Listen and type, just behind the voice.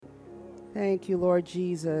Thank you, Lord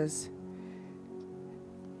Jesus.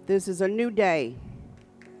 This is a new day.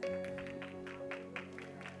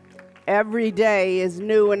 Every day is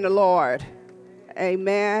new in the Lord.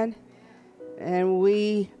 Amen. And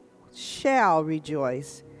we shall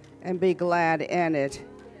rejoice and be glad in it.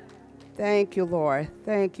 Thank you, Lord.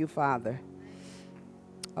 Thank you, Father.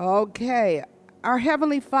 Okay. Our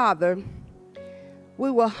Heavenly Father, we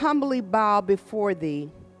will humbly bow before Thee,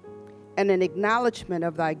 and in acknowledgement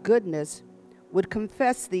of Thy goodness would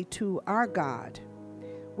confess Thee to our God.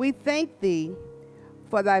 We thank Thee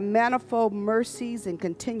for Thy manifold mercies and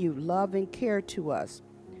continued love and care to us,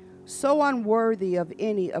 so unworthy of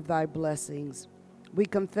any of Thy blessings. We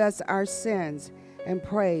confess our sins and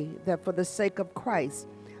pray that for the sake of Christ,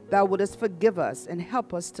 Thou wouldest forgive us and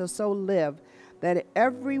help us to so live that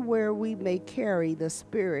everywhere we may carry the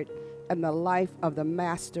Spirit and the life of the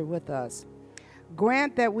Master with us.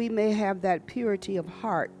 Grant that we may have that purity of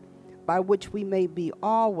heart by which we may be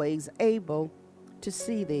always able to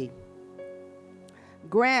see Thee.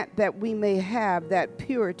 Grant that we may have that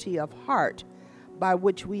purity of heart by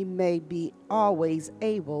which we may be always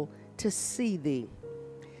able to see Thee.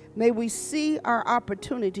 May we see our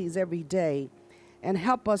opportunities every day and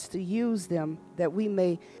help us to use them that we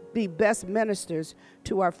may be best ministers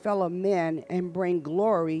to our fellow men and bring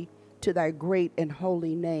glory to Thy great and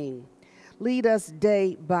holy name. Lead us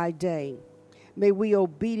day by day. May we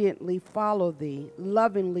obediently follow Thee,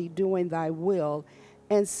 lovingly doing Thy will,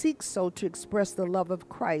 and seek so to express the love of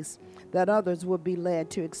Christ, that others will be led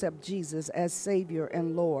to accept Jesus as Savior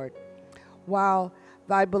and Lord. While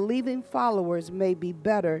Thy believing followers may be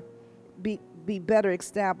better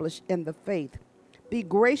established in the faith. Be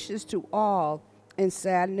gracious to all in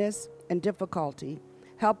sadness and difficulty.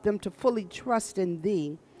 Help them to fully trust in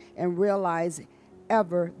Thee and realize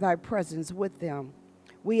ever Thy presence with them.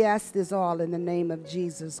 We ask this all in the name of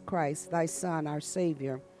Jesus Christ, Thy Son, our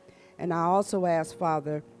Savior. And I also ask,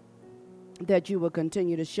 Father, that You will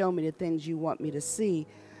continue to show me the things You want me to see,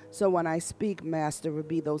 so when I speak, Master, it will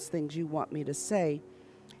be those things You want me to say,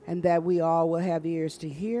 and that we all will have ears to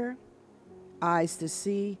hear, eyes to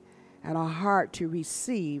see, and a heart to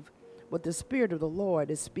receive what the Spirit of the Lord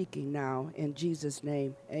is speaking now. In Jesus'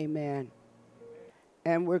 name, amen.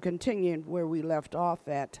 And we're continuing where we left off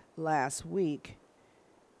at last week,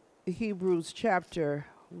 Hebrews chapter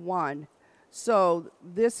 1. So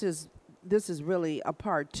this is really a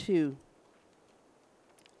part 2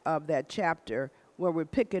 of that chapter, where we're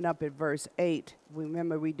picking up at verse 8.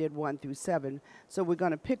 Remember, we did 1 through 7. So we're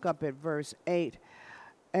going to pick up at verse 8.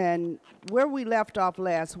 And where we left off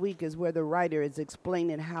last week is where the writer is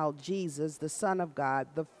explaining how Jesus, the Son of God,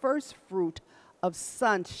 the first fruit of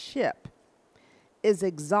sonship, is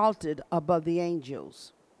exalted above the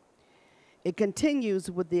angels. It continues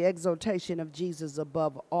with the exaltation of Jesus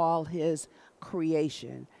above all His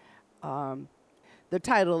creation. The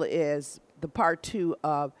title is the part 2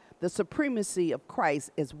 of The Supremacy of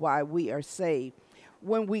Christ is Why We Are Saved.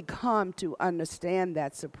 When we come to understand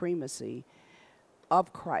that supremacy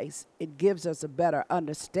of Christ, it gives us a better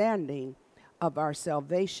understanding of our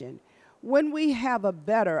salvation. When we have a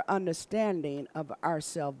better understanding of our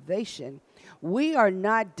salvation, we are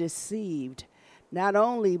not deceived not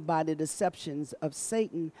only by the deceptions of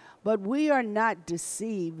Satan, but we are not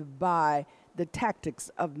deceived by the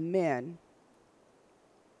tactics of men,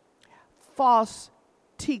 false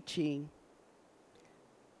teaching,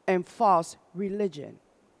 and false religion.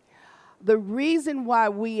 The reason why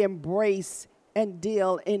we embrace and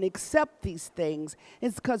deal and accept these things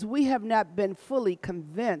is because we have not been fully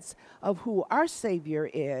convinced of who our Savior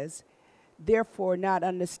is, therefore not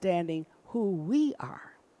understanding who we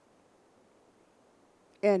are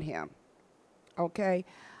in Him. Okay?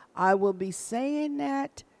 I will be saying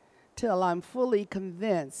that till I'm fully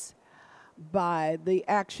convinced by the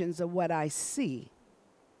actions of what I see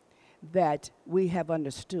that we have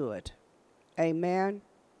understood. Amen?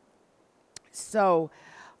 So,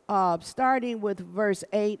 starting with verse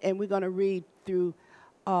 8, and we're going to read through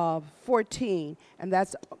 14, and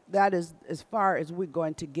that is as far as we're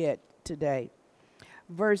going to get today.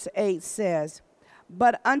 Verse 8 says,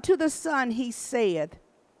 "But unto the Son He saith,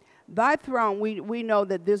 Thy throne," we know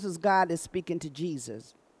that this is God is speaking to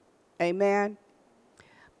Jesus. Amen?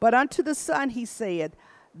 "But unto the Son He saith,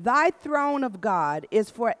 Thy throne of God is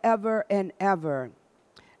forever and ever.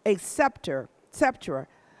 A scepter,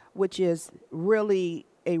 which is really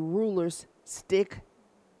a ruler's stick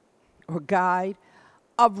or guide,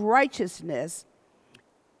 of righteousness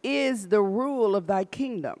is the rule of Thy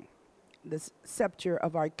kingdom," the scepter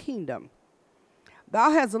of our kingdom.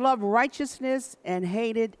 "Thou hast loved righteousness and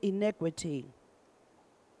hated iniquity.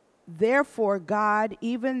 Therefore, God,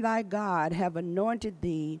 even thy God, have anointed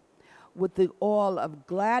thee with the oil of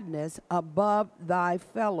gladness above thy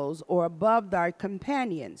fellows, or above thy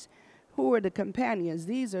companions. Who are the companions?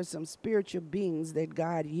 These are some spiritual beings that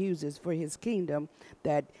God uses for his kingdom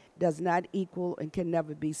that does not equal and can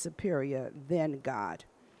never be superior than God.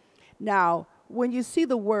 Now, when you see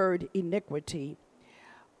the word iniquity,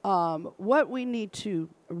 what we need to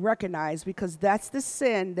recognize, because that's the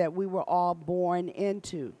sin that we were all born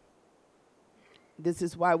into. This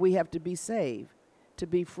is why we have to be saved, to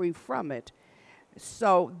be free from it.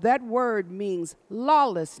 So that word means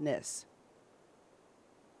lawlessness.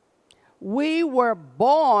 We were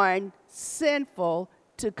born sinful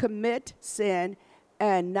to commit sin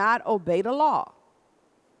and not obey the law.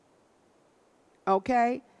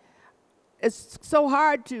 Okay? It's so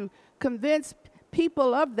hard to convince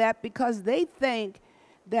people of that because they think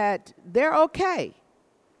that they're okay.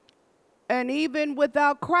 And even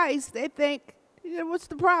without Christ, they think, what's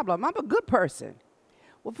the problem? I'm a good person.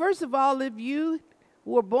 Well, first of all, if you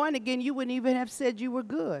were born again, you wouldn't even have said you were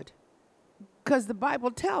good. Because the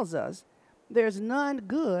Bible tells us there's none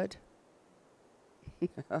good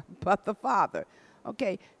but the Father.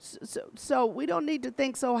 Okay, so we don't need to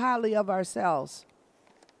think so highly of ourselves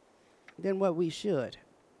than what we should.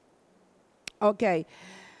 Okay,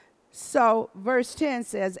 so verse 10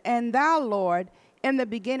 says, And thou, Lord, in the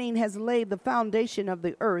beginning has laid the foundation of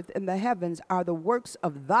the earth, and the heavens are the works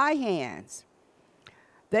of thy hands.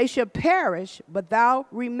 They shall perish, but thou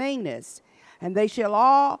remainest, and they shall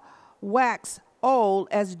all wax old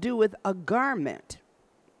as doeth a garment,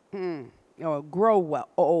 or grow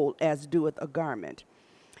old as doeth a garment.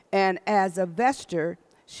 And as a vesture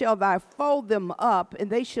shall thou fold them up, and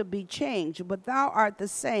they shall be changed, but thou art the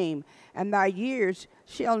same, and thy years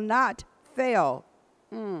shall not fail.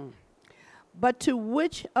 But to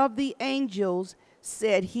which of the angels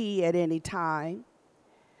said he at any time,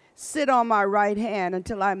 Sit on my right hand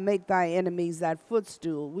until I make thy enemies thy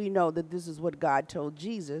footstool? We know that this is what God told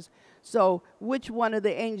Jesus. So which one of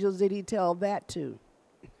the angels did he tell that to?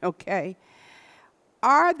 Okay.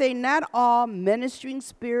 Are they not all ministering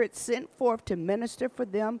spirits sent forth to minister for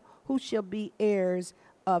them who shall be heirs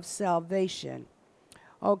of salvation?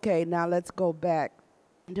 Okay, now let's go back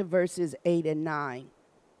to verses 8 and 9.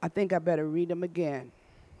 I think I better read them again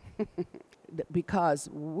because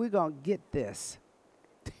we're going to get this.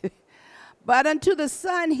 But unto the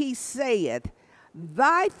Son he saith,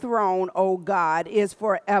 Thy throne, O God, is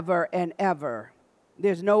forever and ever.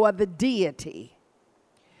 There's no other deity.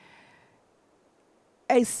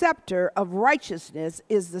 A scepter of righteousness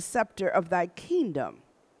is the scepter of thy kingdom.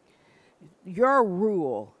 Your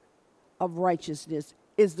rule of righteousness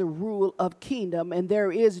is the rule of kingdom, and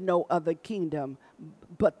there is no other kingdom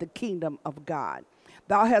but the kingdom of God.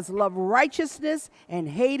 Thou hast loved righteousness and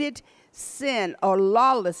hated sin or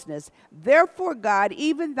lawlessness. Therefore, God,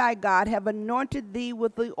 even thy God, have anointed thee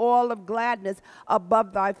with the oil of gladness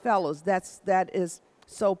above thy fellows. That is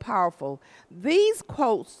so powerful. These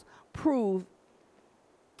quotes prove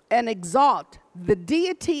and exalt the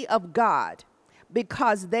deity of God,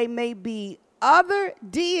 because they may be other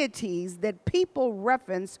deities that people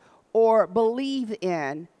reference or believe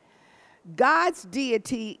in. God's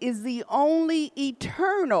deity is the only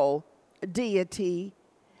eternal deity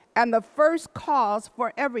and the first cause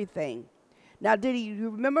for everything. Now,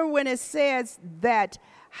 you remember when it says that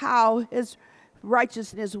how his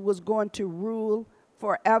righteousness was going to rule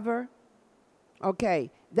forever?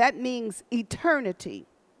 Okay, that means eternity.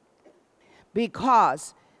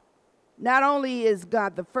 Because not only is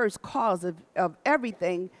God the first cause of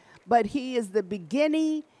everything, but he is the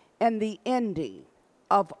beginning and the ending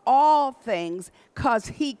of all things, because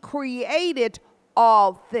he created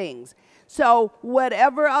all things. So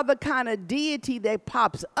whatever other kind of deity that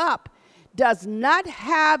pops up does not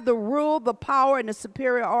have the rule, the power, and the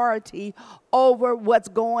superiority over what's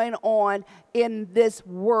going on in this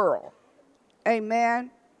world.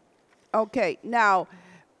 Amen? Okay, now,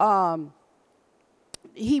 the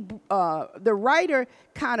writer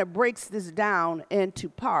kind of breaks this down into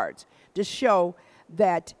parts to show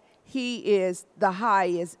that he is the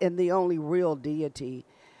highest and the only real deity.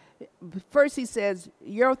 First he says,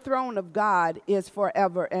 your throne of God is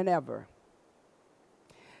forever and ever.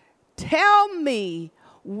 Tell me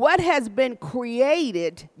what has been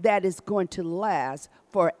created that is going to last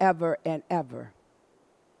forever and ever.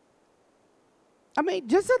 I mean,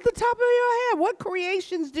 just at the top of your head, what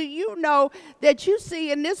creations do you know that you see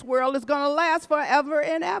in this world is going to last forever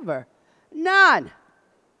and ever? None.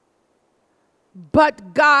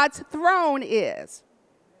 But God's throne is.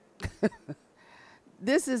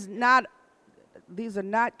 These are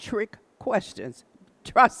not trick questions.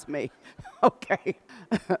 Trust me. Okay.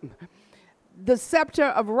 The scepter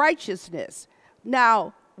of righteousness.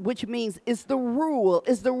 Now, which means it's the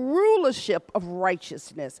rulership of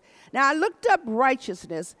righteousness. Now, I looked up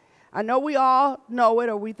righteousness. I know we all know it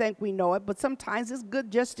or we think we know it, but sometimes it's good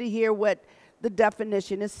just to hear what the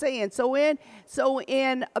definition is saying. So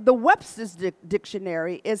in the Webster's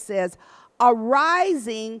dictionary, it says,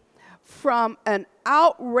 arising from an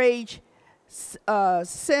outraged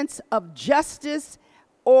sense of justice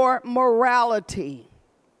or morality.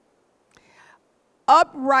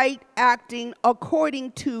 Upright acting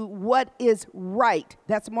according to what is right.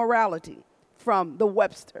 That's morality from the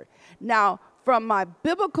Webster. Now, from my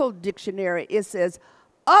biblical dictionary, it says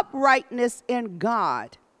uprightness in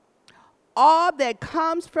God. All that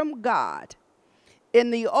comes from God.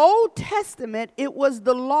 In the Old Testament, it was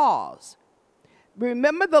the laws.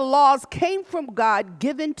 Remember, the laws came from God,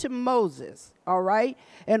 given to Moses, all right,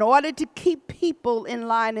 in order to keep people in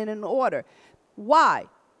line and in order. Why?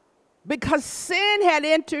 Because sin had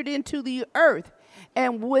entered into the earth,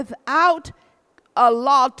 and without a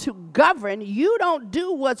law to govern, you don't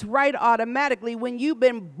do what's right automatically when you've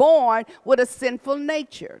been born with a sinful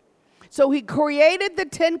nature. So he created the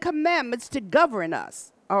 10 Commandments to govern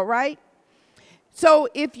us, all right? So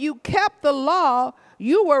if you kept the law,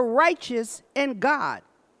 you were righteous in God.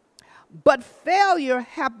 But failure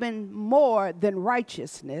happened more than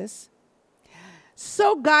righteousness.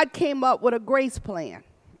 So God came up with a grace plan.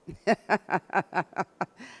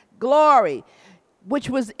 Glory, which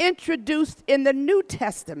was introduced in the New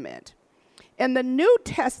Testament. In the New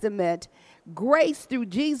Testament, grace through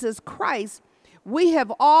Jesus Christ, we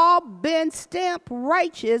have all been stamped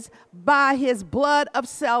righteous by his blood of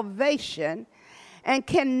salvation and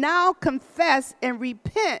can now confess and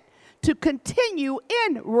repent to continue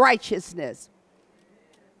in righteousness.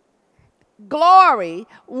 Glory,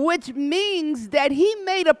 which means that he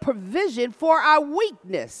made a provision for our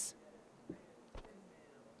weakness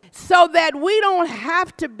so that we don't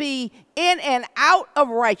have to be in and out of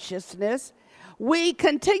righteousness. We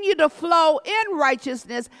continue to flow in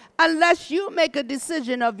righteousness unless you make a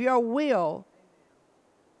decision of your will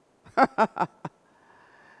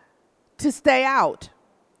to stay out.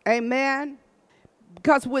 Amen.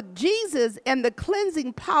 Because with Jesus and the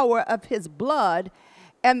cleansing power of his blood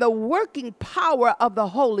and the working power of the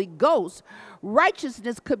Holy Ghost,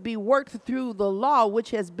 righteousness could be worked through the law,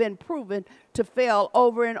 which has been proven to fail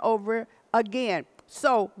over and over again.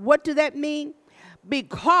 So what does that mean?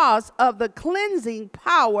 Because of the cleansing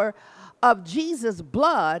power of Jesus'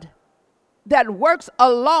 blood that works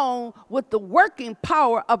along with the working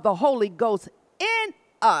power of the Holy Ghost in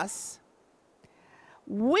us,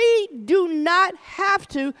 we do not have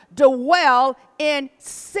to dwell in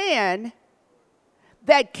sin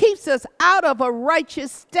that keeps us out of a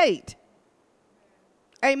righteous state.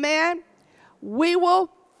 Amen? We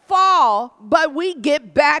will fall, but we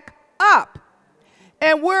get back up.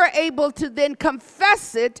 And we're able to then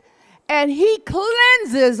confess it, and he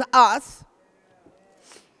cleanses us,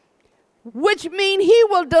 which means he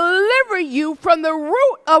will deliver you from the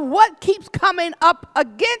root of what keeps coming up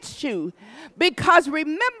against you. Because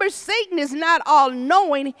remember, Satan is not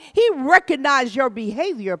all-knowing. He recognizes your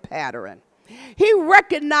behavior pattern. He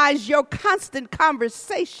recognizes your constant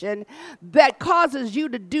conversation that causes you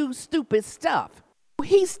to do stupid stuff.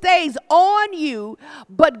 He stays on you,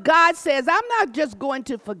 but God says, I'm not just going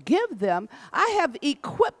to forgive them. I have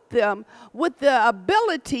equipped them with the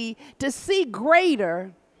ability to see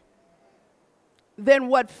greater than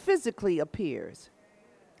what physically appears.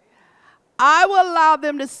 I will allow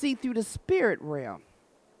them to see through the spirit realm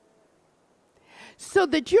so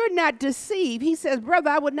that you're not deceived. He says, brother,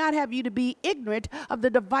 I would not have you to be ignorant of the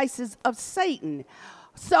devices of Satan.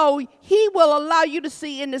 So he will allow you to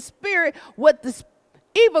see in the spirit what the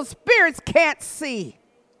evil spirits can't see.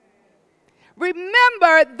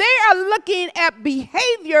 Remember, they are looking at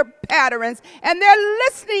behavior patterns and they're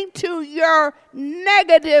listening to your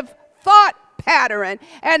negative thought pattern,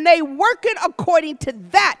 and they work it according to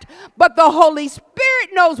that. But the Holy Spirit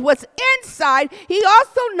knows what's inside. He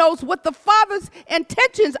also knows what the Father's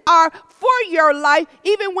intentions are for your life,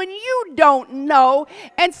 even when you don't know.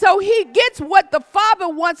 And so he gets what the Father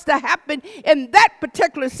wants to happen in that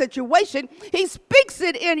particular situation. He speaks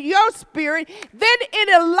it in your spirit. Then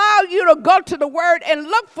it allows you to go to the Word and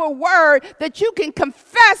look for word that you can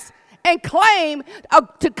confess and claim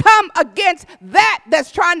to come against that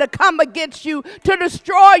that's trying to come against you, to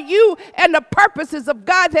destroy you and the purposes of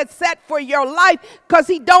God that's set for your life, because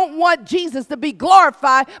he don't want Jesus to be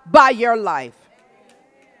glorified by your life.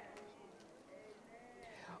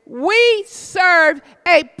 We serve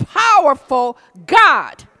a powerful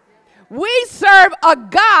God. We serve a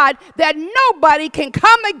God that nobody can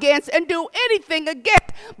come against and do anything against.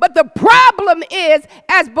 But the problem is,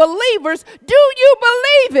 as believers, do you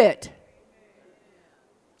believe it?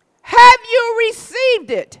 Have you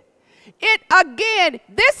received it?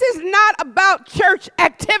 This is not about church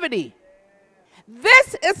activity.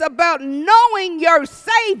 This is about knowing your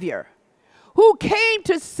Savior who came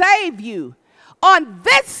to save you on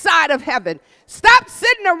this side of heaven. Stop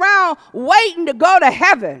sitting around waiting to go to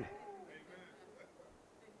heaven.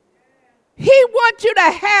 He wants you to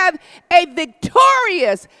have a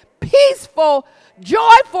victorious, peaceful,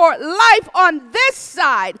 joyful life on this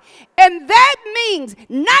side. And that means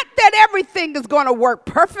not that everything is going to work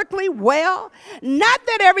perfectly well, not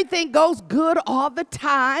that everything goes good all the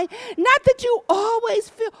time, not that you always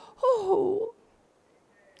feel, oh.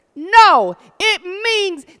 No, it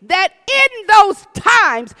means that in those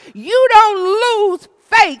times you don't lose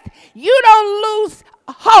faith, you don't lose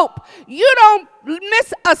hope, you don't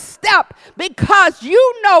miss a step, because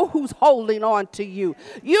you know who's holding on to you.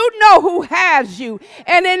 You know who has you.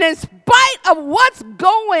 And in spite of what's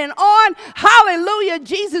going on, hallelujah,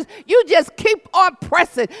 Jesus, you just keep on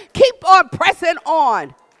pressing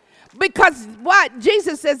on. Because what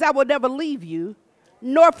Jesus says, I will never leave you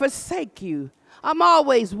nor forsake you. I'm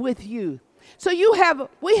always with you. So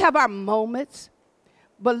we have our moments,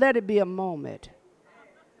 but let it be a moment.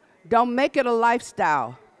 Don't make it a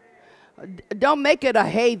lifestyle. Don't make it a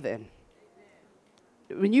haven.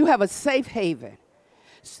 When you have a safe haven.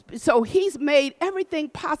 So he's made everything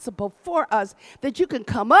possible for us that you can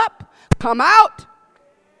come up, come out,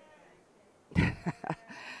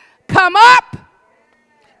 come up,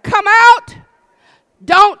 come out.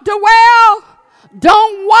 Don't dwell,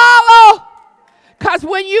 don't wallow. Because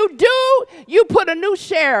when you do, you put a new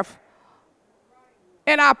sheriff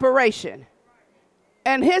in operation.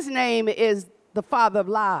 And his name is the father of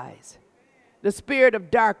lies, the spirit of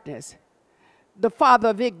darkness, the father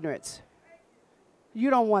of ignorance. You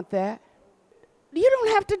don't want that. You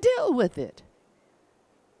don't have to deal with it.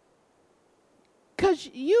 Because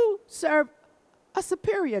you serve a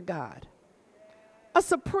superior God, a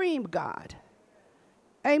supreme God.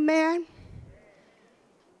 Amen.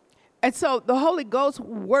 And so the Holy Ghost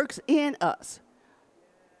works in us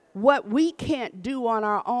what we can't do on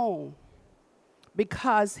our own,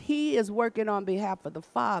 because he is working on behalf of the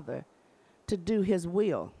Father to do his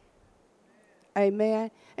will.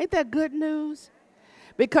 Amen. Ain't that good news?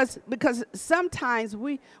 Because sometimes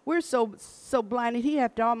we're so blinded, he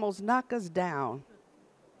have to almost knock us down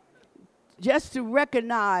just to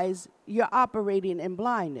recognize you're operating in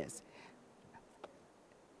blindness.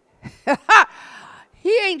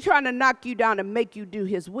 He ain't trying to knock you down and make you do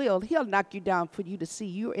his will. He'll knock you down for you to see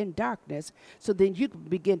you're in darkness, so then you can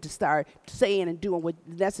begin to start saying and doing what's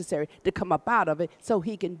necessary to come up out of it, so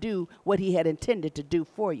he can do what he had intended to do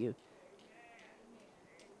for you.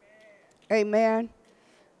 Amen.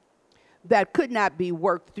 That could not be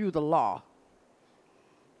worked through the law.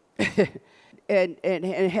 And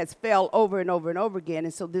has failed over and over and over again.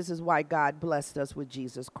 And so this is why God blessed us with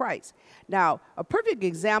Jesus Christ. Now, a perfect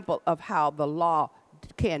example of how the law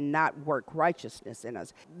cannot work righteousness in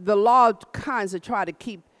us. The law kinds of try to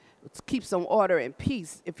keep some order and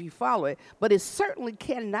peace if you follow it, but it certainly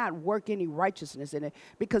cannot work any righteousness in it,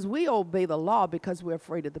 because we obey the law because we're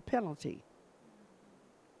afraid of the penalty.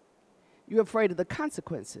 You're afraid of the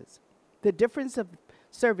consequences. The difference of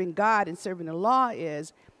serving God and serving the law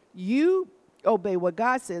is you obey what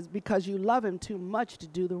God says because you love him too much to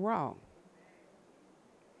do the wrong.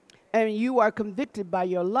 And you are convicted by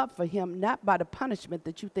your love for him, not by the punishment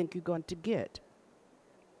that you think you're going to get.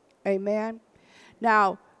 Amen.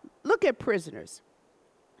 Now, look at prisoners.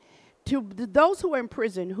 To those who are in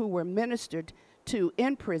prison, who were ministered to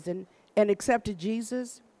in prison and accepted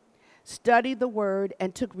Jesus, studied the word,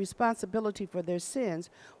 and took responsibility for their sins,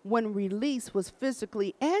 when released, was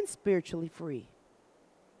physically and spiritually free.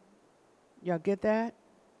 Y'all get that?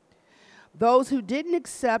 Those who didn't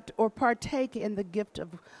accept or partake in the gift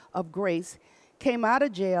of grace came out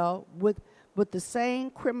of jail with the same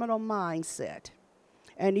criminal mindset,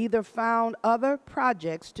 and either found other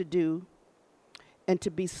projects to do and to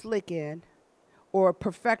be slick in, or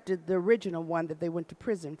perfected the original one that they went to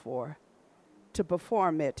prison for to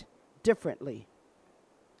perform it differently.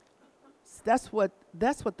 That's what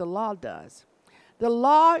the law does. The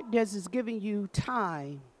law is giving you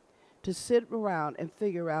time to sit around and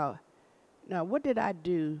figure out, now, what did I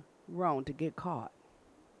do wrong to get caught?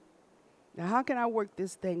 Now, how can I work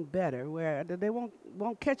this thing better where they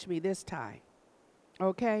won't catch me this time?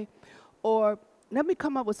 Okay? Or let me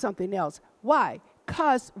come up with something else. Why?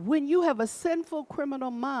 Because when you have a sinful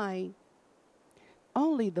criminal mind,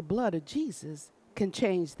 Only the blood of Jesus can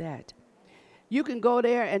change that. You can go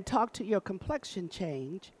there and talk to your complexion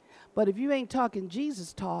change, but if you ain't talking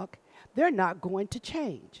Jesus talk, they're not going to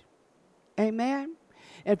change. Amen?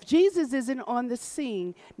 If Jesus isn't on the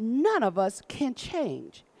scene, none of us can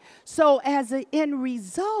change. So as an end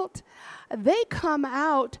result, they come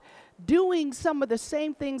out doing some of the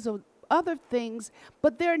same things or other things,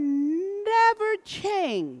 but they're never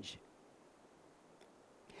change.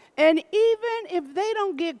 And even if they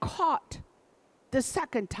don't get caught the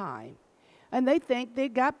second time, and they think they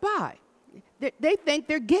got by, they think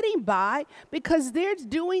they're getting by because they're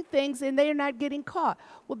doing things and they're not getting caught.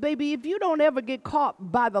 Well, baby, if you don't ever get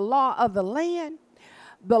caught by the law of the land,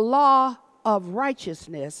 the law of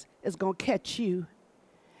righteousness is going to catch you.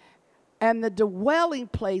 And the dwelling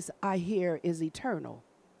place, I hear, is eternal.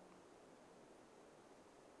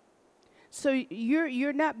 So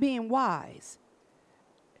you're not being wise.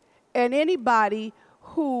 And anybody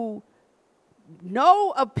who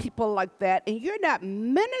know of people like that, and you're not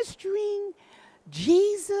ministering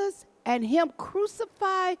Jesus and him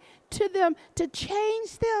crucified to them to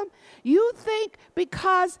change them, you think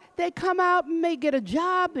because they come out and may get a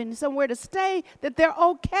job and somewhere to stay that they're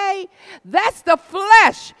okay. That's the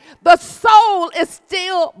flesh. The soul is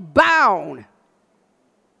still bound.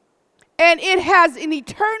 And it has an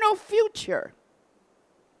eternal future.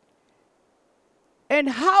 And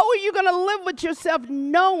how are you going to live with yourself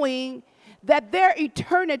knowing that their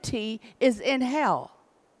eternity is in hell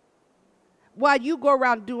while you go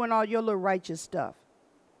around doing all your little righteous stuff?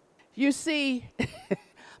 You see,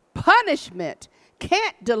 punishment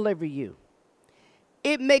can't deliver you.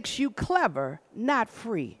 It makes you clever, not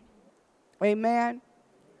free. Amen?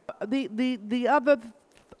 The other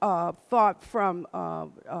thought from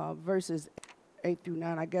verses 8 through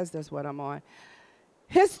 9, I guess that's what I'm on.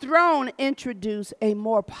 His throne introduced a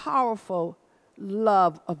more powerful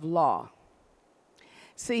love of law.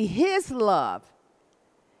 See, his love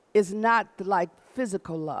is not like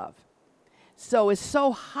physical love. So it's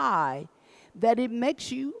so high that it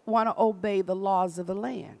makes you want to obey the laws of the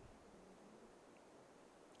land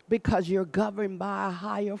because you're governed by a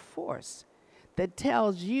higher force that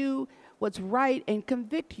tells you what's right and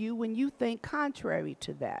convict you when you think contrary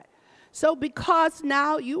to that. So because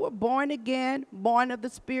now you were born again, born of the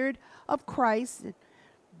Spirit of Christ,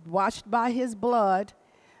 washed by his blood,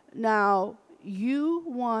 now you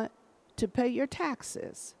want to pay your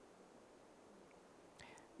taxes.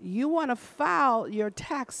 You want to file your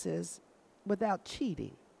taxes without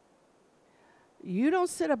cheating. You don't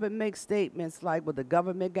sit up and make statements like, well, the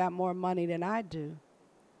government got more money than I do.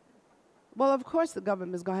 Well, of course the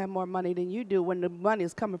government's going to have more money than you do when the money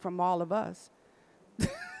is coming from all of us.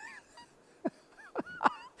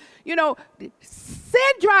 You know,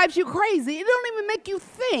 sin drives you crazy. It don't even make you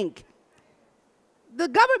think. The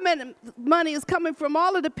government money is coming from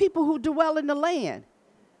all of the people who dwell in the land.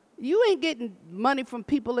 You ain't getting money from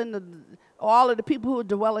people all of the people who are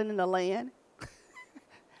dwelling in the land.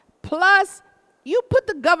 Plus, you put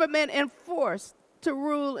the government in force to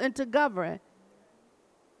rule and to govern.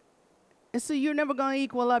 And so you're never going to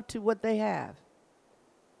equal up to what they have.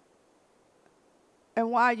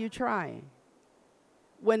 And why are you trying?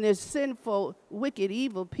 When there's sinful, wicked,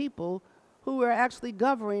 evil people who are actually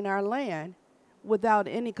governing our land without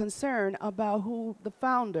any concern about who the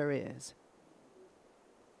founder is.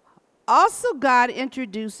 Also, God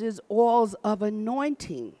introduces oils of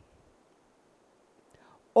anointing.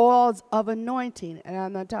 Oils of anointing. And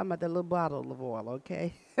I'm not talking about the little bottle of oil,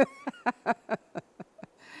 okay?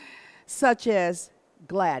 Such as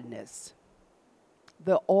gladness.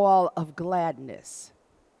 The oil of gladness.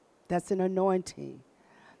 That's an anointing.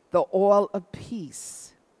 The oil of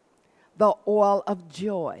peace. The oil of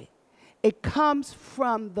joy. It comes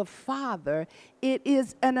from the Father. It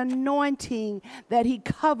is an anointing that he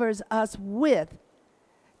covers us with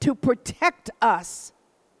to protect us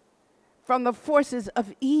from the forces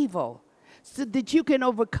of evil so that you can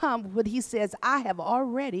overcome what he says, I have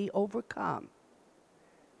already overcome.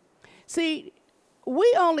 See,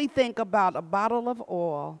 we only think about a bottle of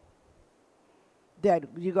oil that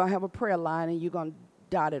you're going to have a prayer line and you're going to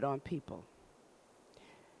dot it on people.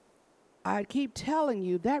 I keep telling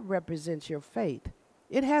you that represents your faith.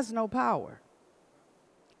 It has no power.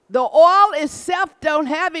 The oil itself don't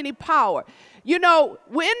have any power. You know,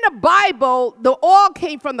 in the Bible, the oil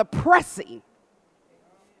came from the pressing.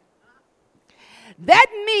 That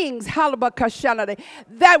means,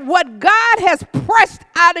 that what God has pressed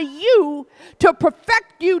out of you to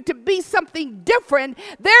perfect you to be something different,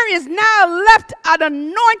 there is now left an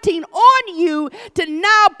anointing on you to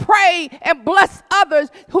now pray and bless others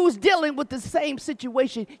who's dealing with the same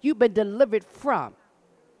situation you've been delivered from.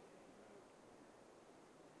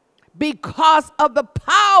 because of the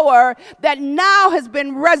power that now has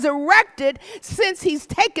been resurrected since he's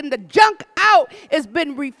taken the junk out. It's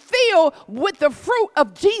been refilled with the fruit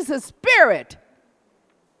of Jesus' Spirit.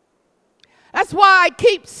 That's why I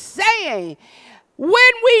keep saying,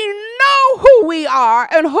 when we know who we are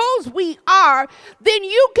and whose we are, then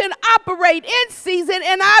you can operate in season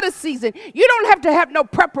and out of season. You don't have to have no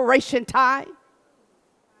preparation time.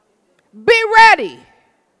 Be ready.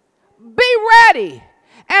 Be ready.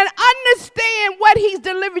 And understand what he's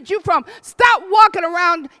delivered you from. Stop walking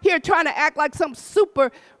around here trying to act like some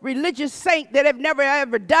super religious saint that have never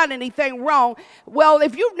ever done anything wrong. Well,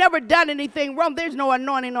 if you've never done anything wrong, there's no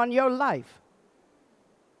anointing on your life.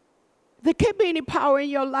 There can't be any power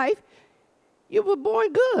in your life. You were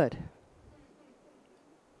born good.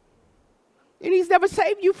 And he's never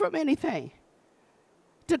saved you from anything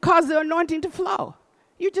to cause the anointing to flow.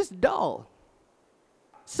 You're just dull.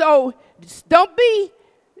 So don't be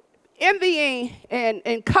envying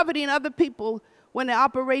and coveting other people when they're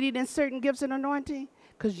operating in certain gifts and anointing,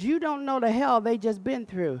 because you don't know the hell they just been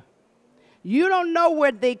through. You don't know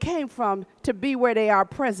where they came from to be where they are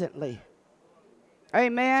presently.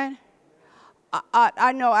 Amen.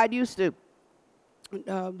 I know I used to,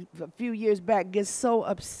 a few years back, get so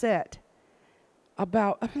upset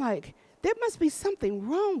about, I'm like, there must be something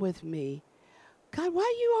wrong with me. God,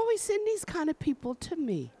 why you always send these kind of people to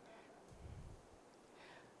me?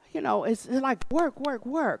 You know, it's like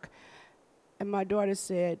work. And my daughter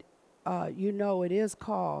said, it is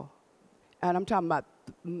called, and I'm talking about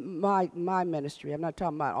my ministry. I'm not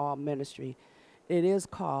talking about all ministry. It is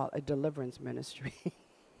called a deliverance ministry.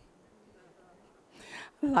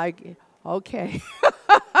 Like, okay.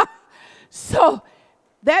 So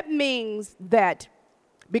that means that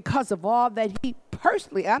because of all that he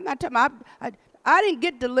personally, I'm not talking about, I didn't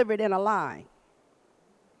get delivered in a line.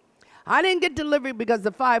 I didn't get delivered because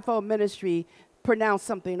the fivefold ministry pronounced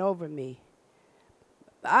something over me.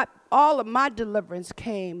 All of my deliverance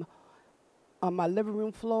came on my living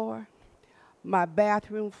room floor, my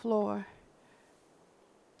bathroom floor.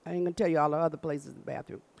 I ain't going to tell you all the other places in the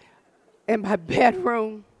bathroom. In my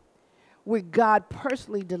bedroom, where God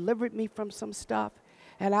personally delivered me from some stuff.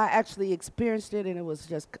 And I actually experienced it, and it was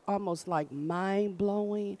just almost like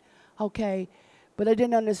mind-blowing, okay? But I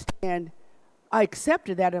didn't understand. I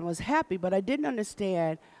accepted that and was happy, but I didn't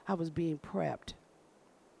understand I was being prepped,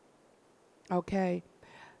 okay?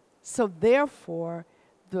 So therefore,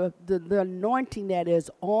 the anointing that is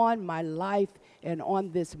on my life and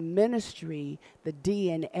on this ministry, the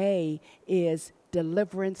DNA, is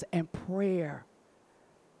deliverance and prayer.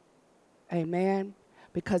 Amen?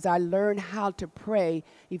 Because I learned how to pray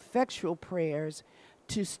effectual prayers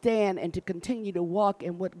to stand and to continue to walk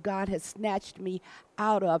in what God has snatched me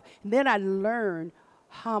out of. And then I learned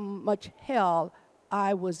how much hell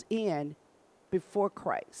I was in before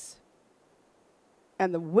Christ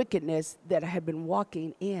and the wickedness that I had been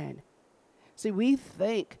walking in. See, we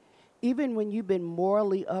think, even when you've been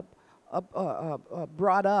morally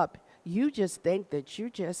brought up, you just think that you're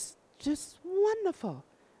just wonderful,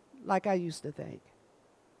 like I used to think.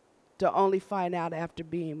 To only find out after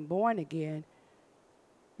being born again,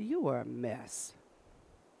 you were a mess.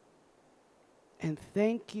 And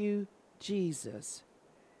thank you, Jesus.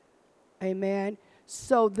 Amen.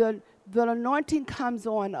 So the anointing comes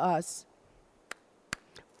on us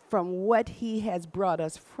from what he has brought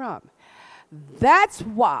us from. That's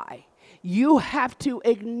why you have to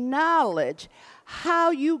acknowledge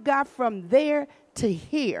how you got from there to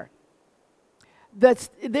here.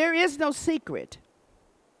 There is no secret.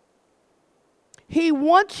 He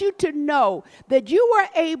wants you to know that you were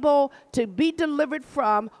able to be delivered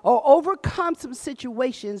from or overcome some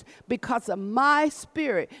situations because of my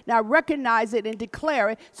Spirit. Now recognize it and declare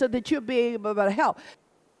it so that you'll be able to help.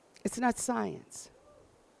 It's not science.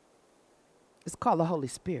 It's called the Holy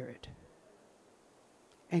Spirit.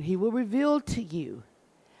 And he will reveal to you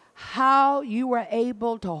how you were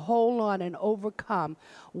able to hold on and overcome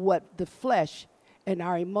what the flesh and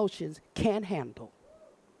our emotions can't handle.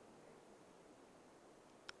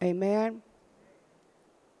 Amen.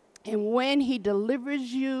 And when he delivers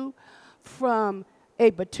you from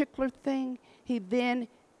a particular thing, he then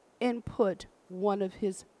input one of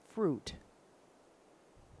his fruit.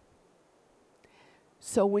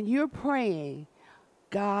 So when you're praying,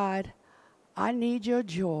 God, I need your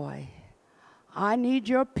joy. I need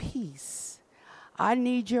your peace. I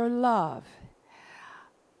need your love.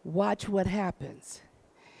 Watch what happens.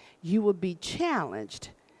 You will be challenged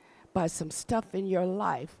by some stuff in your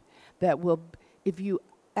life that will, if you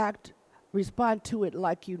respond to it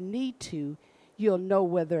like you need to, you'll know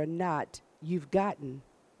whether or not you've gotten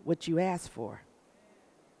what you asked for.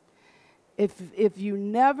 If you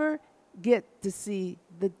never get to see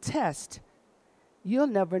the test, you'll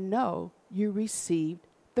never know you received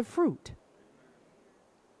the fruit.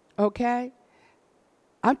 Okay?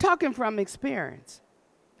 I'm talking from experience.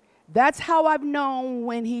 That's how I've known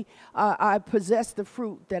when I possessed the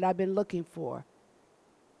fruit that I've been looking for.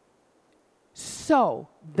 So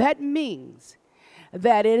that means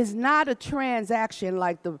that it is not a transaction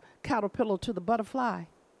like the caterpillar to the butterfly.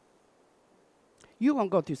 You're going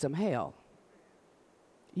to go through some hell.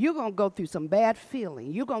 You're going to go through some bad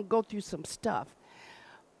feeling. You're going to go through some stuff.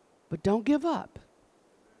 But don't give up.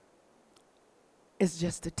 It's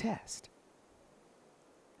just a test.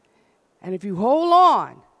 And if you hold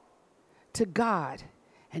on to God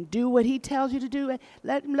and do what he tells you to do,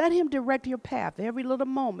 let him direct your path every little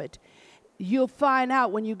moment, you'll find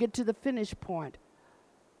out when you get to the finish point,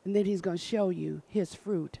 and then he's going to show you his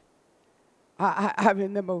fruit. I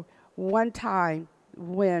remember one time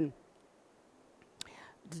when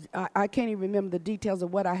I can't even remember the details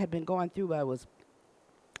of what I had been going through. I was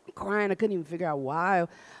crying. I couldn't even figure out why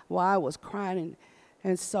I was crying.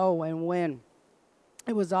 And when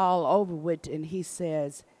it was all over with, and he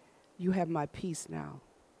says, "You have my peace now."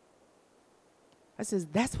 I says,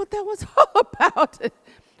 "That's what that was all about."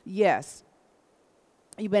 Yes.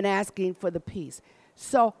 You've been asking for the peace.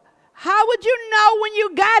 So how would you know when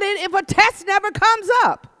you got it if a test never comes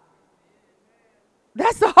up?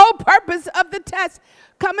 That's the whole purpose of the test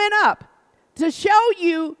coming up, to show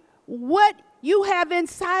you what you have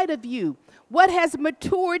inside of you, what has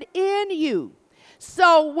matured in you.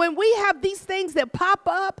 So when we have these things that pop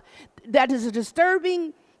up that is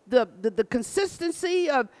disturbing the consistency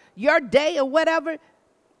of your day or whatever,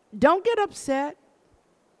 don't get upset.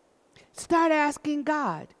 Start asking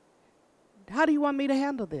God, how do you want me to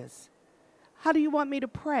handle this? How do you want me to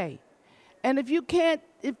pray? And if you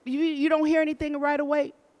don't hear anything right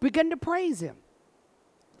away, begin to praise him.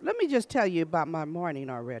 Let me just tell you about my morning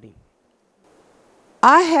already.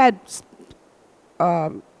 I had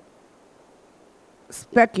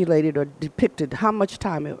speculated or depicted how much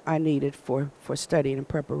time I needed for studying and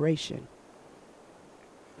preparation.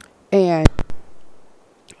 And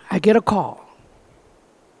I get a call.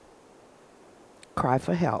 Cry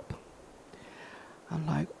for help. I'm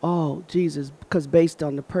like, oh, Jesus, because based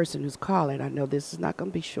on the person who's calling, I know this is not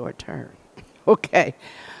going to be short term. Okay,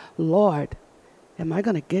 Lord, am I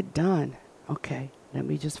going to get done? Okay, let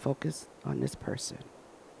me just focus on this person.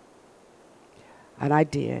 And I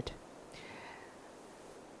did.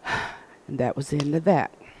 And that was the end of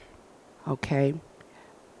that. Okay,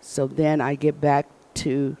 so then I get back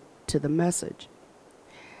to the message.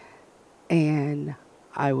 And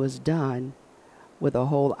I was done with a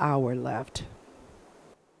whole hour left.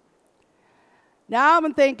 Now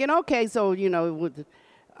I'm thinking, okay, so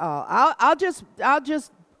I'll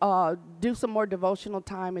just do some more devotional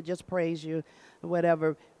time and just praise you,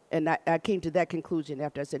 whatever. And I came to that conclusion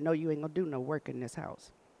after I said, no, you ain't gonna do no work in this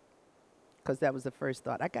house, because that was the first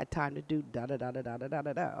thought. I got time to do da da da da da da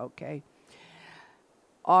da da. Okay.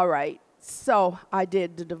 All right. So I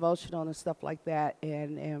did the devotional and stuff like that,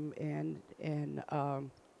 and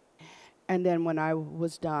then when I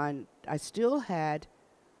was done, I still had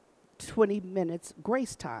 20 minutes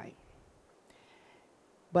grace time.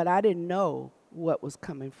 But I didn't know what was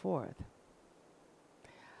coming forth.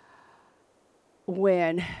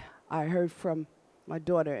 When I heard from my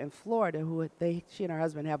daughter in Florida, she and her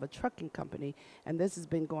husband have a trucking company, and this has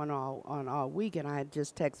been going on all week, and I had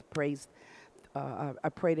just praised. I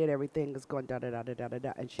prayed that everything is going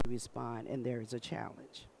da-da-da-da-da-da, and she responded, and there is a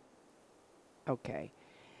challenge. Okay.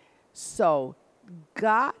 So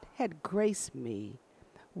God had graced me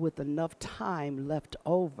with enough time left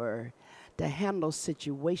over to handle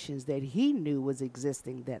situations that he knew was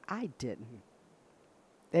existing that I didn't.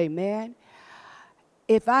 Amen.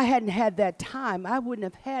 If I hadn't had that time, I wouldn't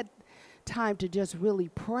have had time to just really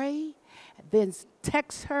pray, then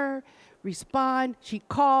text her, respond. She'd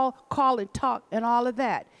call and talk and all of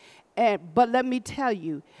that. But let me tell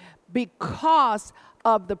you, because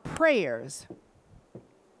of the prayers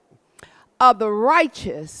of the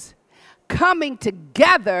righteous coming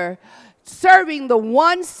together, serving the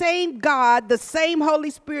one same God, the same Holy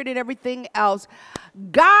Spirit and everything else,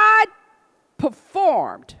 God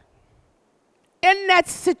performed in that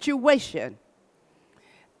situation.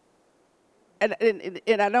 And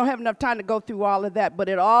I don't have enough time to go through all of that, but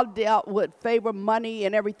it all dealt with favor, money,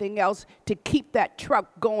 and everything else to keep that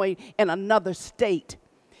truck going in another state.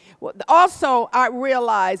 Also, I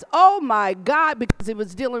realized, oh my God, because it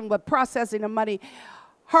was dealing with processing the money,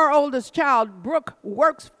 her oldest child, Brooke,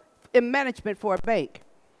 works in management for a bank.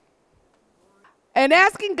 And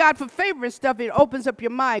asking God for favor and stuff, it opens up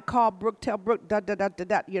your mind. Call Brooke, tell Brooke,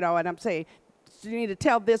 and I'm saying, you need to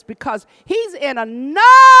tell this because he's in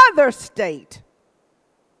another state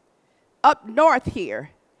up north here.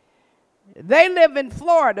 They live in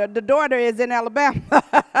Florida. The daughter is in Alabama.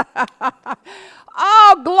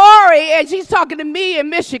 Oh, glory. And she's talking to me in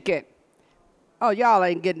Michigan. Oh, y'all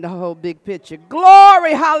ain't getting the whole big picture.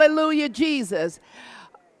 Glory, hallelujah, Jesus.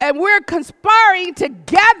 And we're conspiring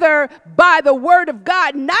together by the word of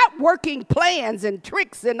God, not working plans and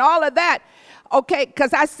tricks and all of that. Okay,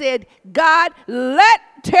 because I said, God, let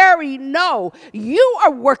Terry know you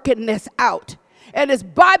are working this out. And it's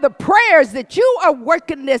by the prayers that you are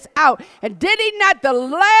working this out. And did he not, the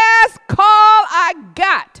last call I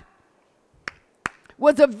got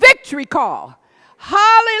was a victory call.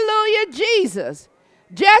 Hallelujah, Jesus.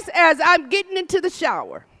 Just as I'm getting into the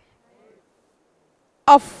shower.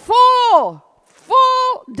 A full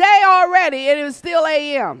day already, and it was still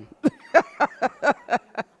a.m.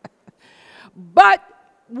 But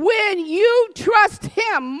when you trust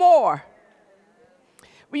him more,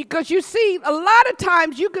 because you see, a lot of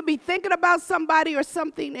times you could be thinking about somebody or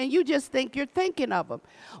something, and you just think you're thinking of them.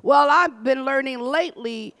 Well, I've been learning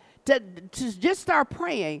lately to just start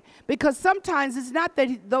praying, because sometimes it's not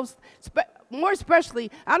that those, more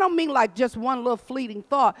especially, I don't mean like just one little fleeting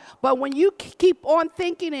thought, but when you keep on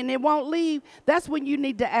thinking and it won't leave, that's when you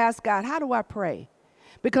need to ask God, how do I pray?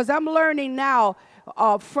 Because I'm learning now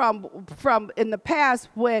from in the past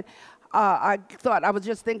when I thought I was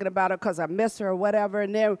just thinking about her because I miss her or whatever,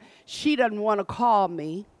 and then she doesn't want to call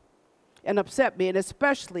me and upset me, and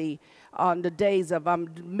especially on the days of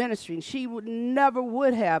I'm ministering, she never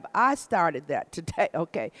would have. I started that today,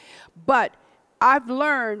 okay? But I've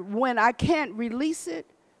learned when I can't release it,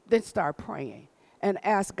 then start praying and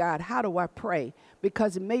ask God, how do I pray?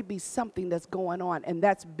 Because it may be something that's going on, and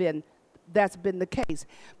that's been the case.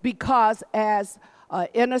 Because as an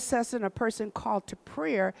intercessor and a person called to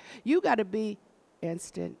prayer, you got to be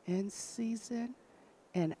instant in season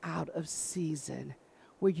and out of season,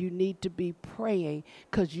 where you need to be praying,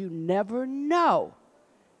 because you never know.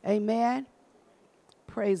 Amen?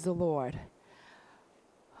 Praise the Lord.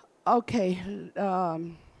 Okay,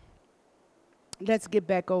 let's get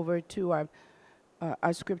back over to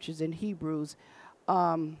our scriptures in Hebrews.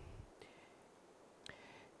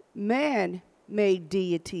 Man-made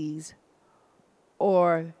deities,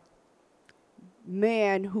 or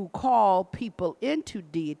man who call people into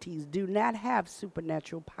deities, do not have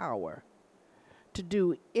supernatural power to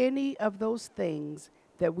do any of those things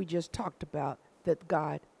that we just talked about that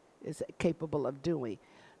God is capable of doing.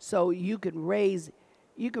 So you can raise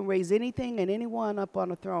anything and anyone up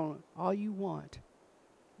on a throne all you want,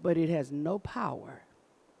 but it has no power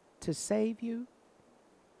to save you,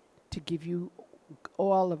 to give you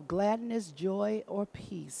all of gladness, joy, or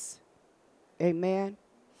peace. Amen.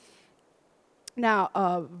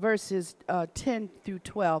 Now, verses 10 through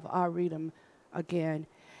 12, I'll read them again.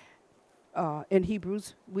 In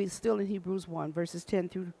Hebrews, we're still in Hebrews 1, verses 10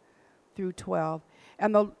 through 12.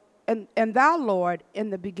 And thou, Lord,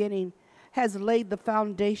 in the beginning has laid the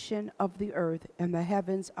foundation of the earth, and the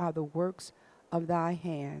heavens are the works of thy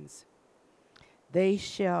hands. They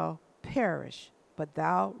shall perish, but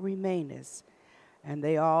thou remainest, and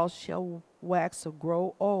they all shall wax or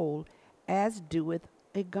grow old, as doeth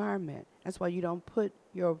a garment. That's why you don't put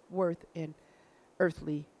your worth in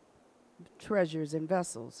earthly treasures and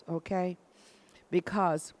vessels, okay?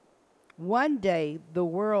 Because one day the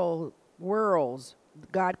worlds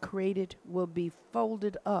God created will be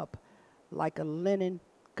folded up like a linen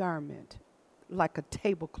garment, like a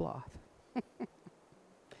tablecloth.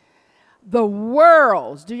 The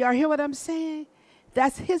worlds, do y'all hear what I'm saying?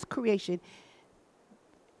 That's his creation.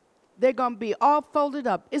 They're going to be all folded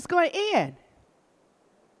up. It's going to end.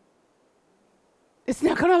 It's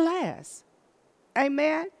not going to last.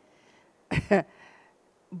 Amen?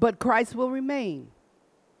 But Christ will remain.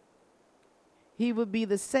 He will be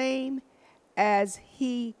the same as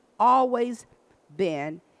he always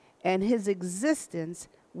been, and his existence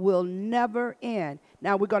will never end.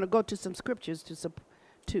 Now we're going to go to some scriptures to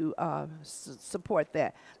support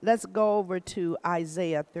that. Let's go over to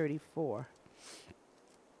Isaiah 34.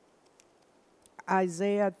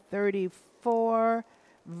 Isaiah 34,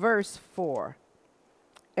 verse 4.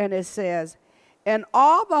 And it says, and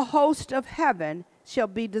all the host of heaven shall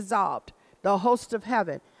be dissolved. The host of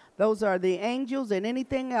heaven. Those are the angels, and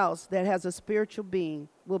anything else that has a spiritual being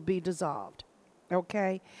will be dissolved.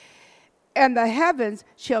 Okay? And the heavens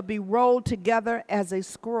shall be rolled together as a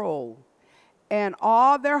scroll, and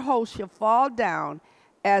all their hosts shall fall down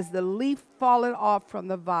as the leaf falleth off from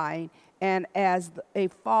the vine, and as a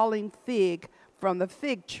falling fig from the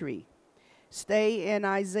fig tree. Stay in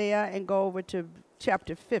Isaiah and go over to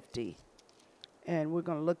chapter 50. And we're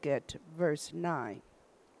going to look at verse 9.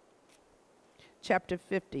 Chapter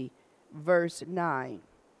 50, verse 9.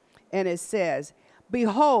 And it says,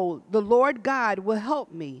 Behold, the Lord God will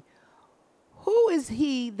help me. Who is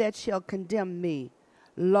he that shall condemn me?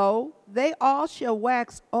 Lo, they all shall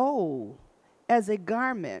wax old as a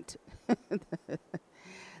garment.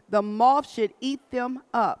 The moth should eat them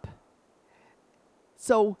up.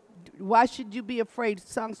 So why should you be afraid?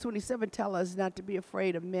 Psalms 27 tell us not to be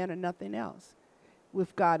afraid of men or nothing else,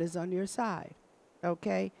 if God is on your side.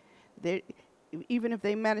 Okay? Even if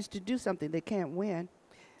they manage to do something, they can't win.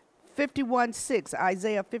 51:6,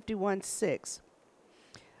 Isaiah 51:6.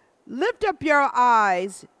 Lift up your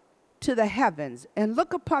eyes to the heavens and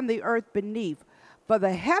look upon the earth beneath, for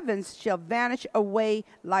the heavens shall vanish away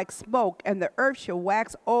like smoke, and the earth shall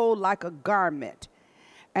wax old like a garment.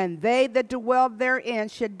 And they that dwell therein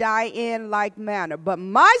should die in like manner. But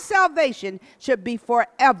my salvation should be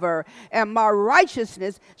forever, and my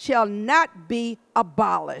righteousness shall not be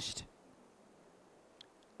abolished.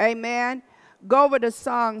 Amen. Go over to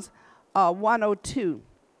Psalms 102.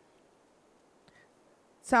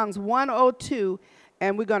 Psalms 102,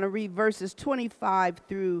 and we're going to read verses 25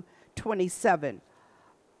 through 27.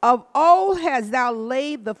 Of old hast thou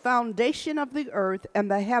laid the foundation of the earth, and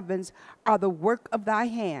the heavens are the work of thy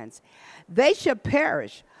hands. They shall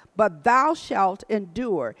perish, but thou shalt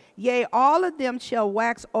endure. Yea, all of them shall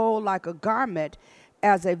wax old like a garment,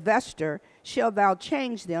 as a vesture shalt thou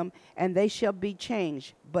change them, and they shall be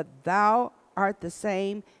changed. But thou art the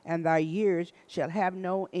same, and thy years shall have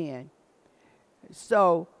no end.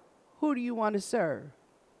 So, who do you want to serve?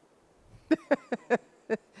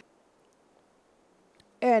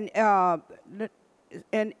 And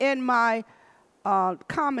in my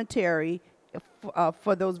commentary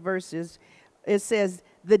for those verses, it says,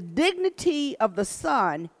 the dignity of the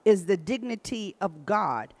Son is the dignity of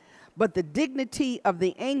God, but the dignity of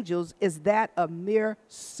the angels is that of mere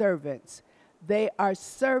servants. They are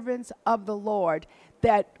servants of the Lord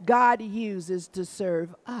that God uses to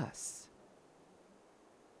serve us.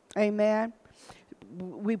 Amen.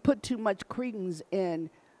 We put too much credence in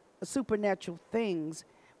supernatural things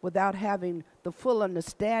without having the full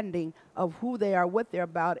understanding of who they are, what they're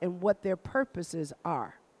about, and what their purposes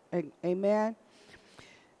are. Amen.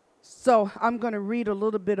 So I'm going to read a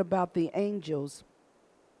little bit about the angels,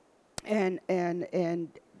 and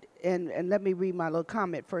let me read my little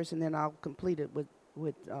comment first, and then I'll complete it with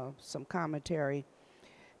some commentary.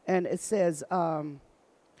 And it says,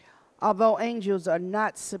 although angels are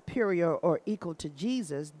not superior or equal to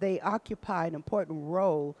Jesus, they occupy an important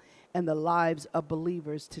role in the lives of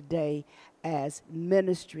believers today as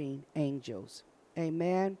ministering angels.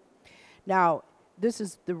 Amen. Now, this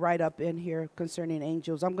is the write-up in here concerning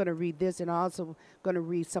angels. I'm going to read this, and I'm also going to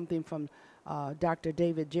read something from Dr.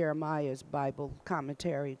 David Jeremiah's Bible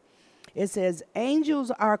commentary. It says, angels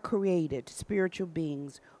are created spiritual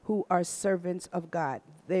beings who are servants of God.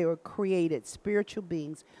 They were created spiritual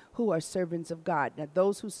beings who are servants of God. Now,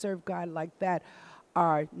 those who serve God like that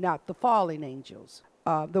are not the fallen angels.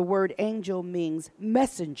 The word angel means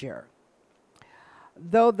messenger.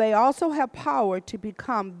 Though they also have power to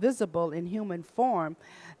become visible in human form,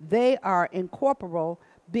 they are incorporeal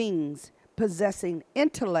beings possessing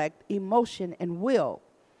intellect, emotion, and will.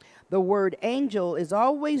 The word angel is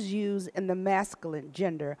always used in the masculine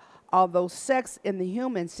gender, although sex in the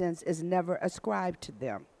human sense is never ascribed to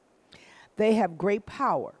them. They have great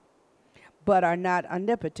power, but are not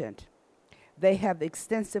omnipotent. They have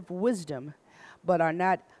extensive wisdom, but are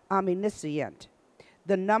not omniscient.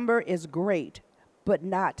 The number is great, but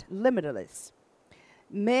not limitless.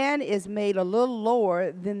 Man is made a little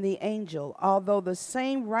lower than the angel, although the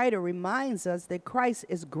same writer reminds us that Christ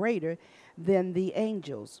is greater than the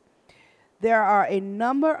angels. There are a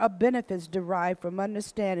number of benefits derived from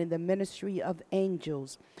understanding the ministry of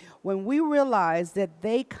angels. When we realize that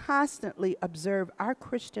they constantly observe our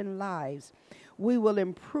Christian lives, we will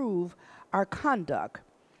improve our conduct.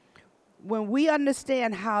 When we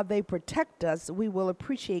understand how they protect us, we will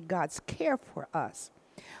appreciate God's care for us.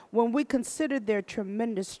 When we consider their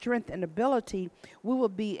tremendous strength and ability, we will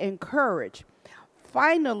be encouraged.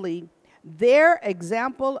 Finally, their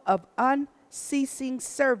example of unceasing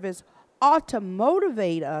service ought to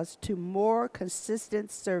motivate us to more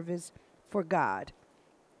consistent service for God.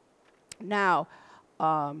 Now,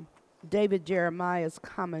 David Jeremiah's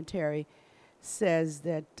commentary says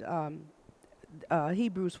that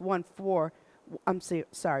Hebrews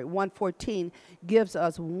 1:14 gives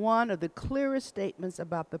us one of the clearest statements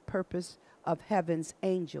about the purpose of heaven's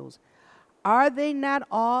angels. Are they not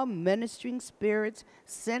all ministering spirits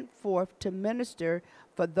sent forth to minister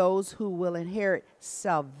for those who will inherit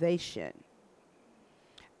salvation?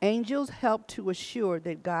 Angels help to assure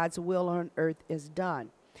that God's will on earth is done.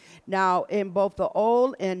 Now, in both the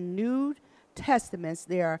Old and New Testaments,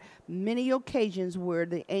 there are many occasions where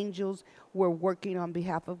the angels were working on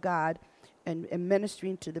behalf of God and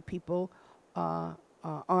ministering to the people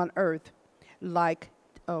on earth, like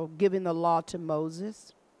giving the law to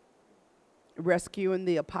Moses, rescuing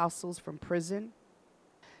the apostles from prison,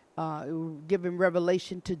 giving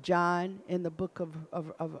revelation to John in the book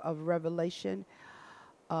of Revelation,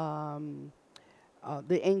 the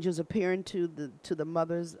angels appearing to the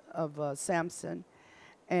mothers of Samson,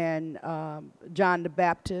 and John the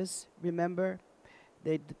Baptist, remember?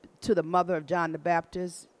 To the mother of John the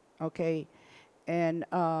Baptist, okay? And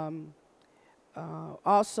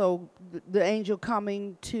also the angel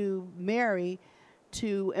coming to Mary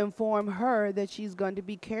to inform her that she's going to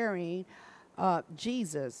be carrying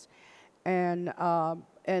Jesus. And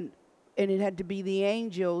it had to be the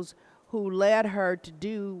angels who led her to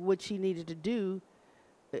do what she needed to do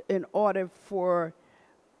in order for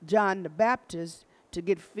John the Baptist to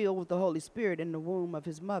get filled with the Holy Spirit in the womb of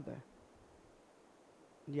his mother.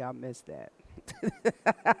 Y'all missed that.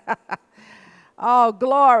 Oh,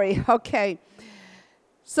 glory. Okay.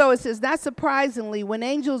 So it says, not surprisingly, when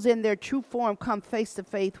angels in their true form come face to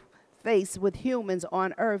face with humans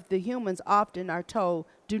on earth, the humans often are told,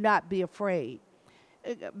 do not be afraid.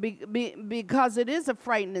 Because it is a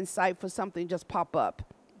frightening sight for something just pop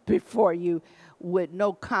up before you with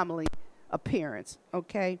no comely appearance,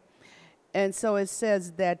 okay? And so it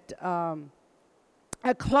says that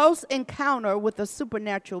a close encounter with a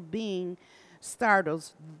supernatural being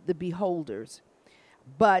startles the beholders,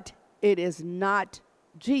 but it is not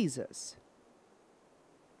Jesus.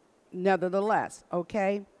 Nevertheless,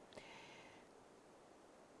 okay?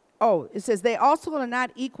 Oh, it says they also are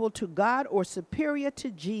not equal to God or superior to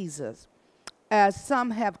Jesus, as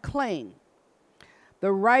some have claimed.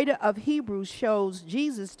 The writer of Hebrews shows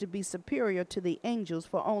Jesus to be superior to the angels,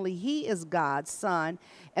 for only he is God's son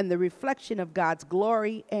and the reflection of God's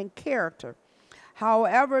glory and character.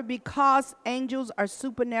 However, because angels are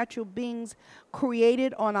supernatural beings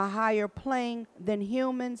created on a higher plane than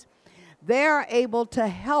humans, they are able to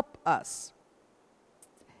help us.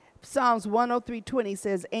 Psalms 103:20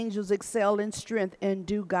 says, angels excel in strength and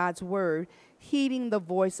do God's word, heeding the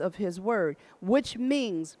voice of his word, which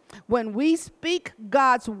means when we speak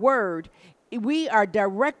God's word, we are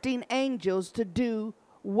directing angels to do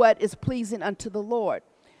what is pleasing unto the Lord.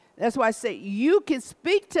 That's why I say you can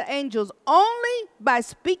speak to angels only by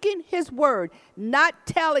speaking his word, not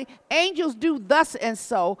telling angels do thus and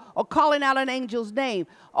so or calling out an angel's name.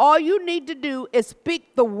 All you need to do is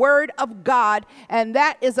speak the word of God, and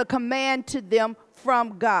that is a command to them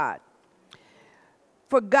from God.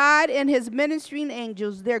 For God and his ministering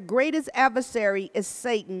angels, their greatest adversary is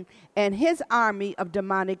Satan and his army of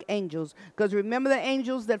demonic angels. Because remember the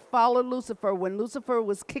angels that followed Lucifer. When Lucifer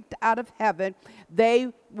was kicked out of heaven,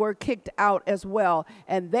 they were kicked out as well.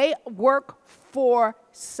 And they work for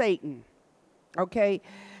Satan. Okay?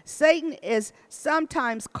 Satan is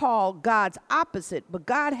sometimes called God's opposite, but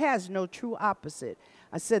God has no true opposite.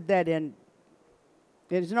 I said that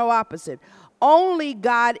there's no opposite. Only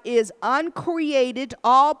God is uncreated,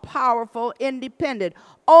 all-powerful, independent.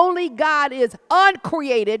 Only God is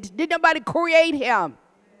uncreated. Did nobody create him?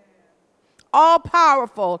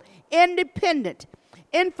 All-powerful, independent,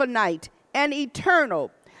 infinite, and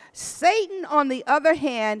eternal. Satan, on the other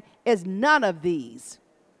hand, is none of these.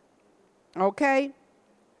 Okay?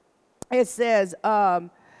 It says,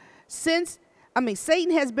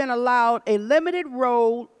 Satan has been allowed a limited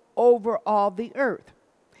role over all the earth,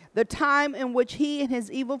 the time in which he and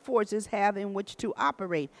his evil forces have in which to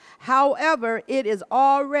operate. However, it is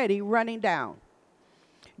already running down.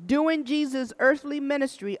 During Jesus' earthly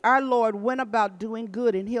ministry, our Lord went about doing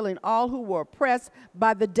good and healing all who were oppressed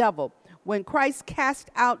by the devil. When Christ cast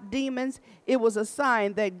out demons, it was a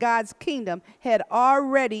sign that God's kingdom had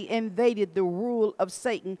already invaded the rule of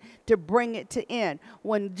Satan to bring it to end.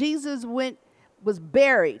 When Jesus was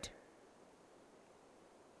buried,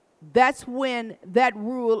 that's when that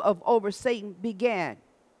rule of over Satan began.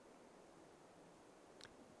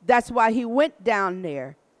 That's why he went down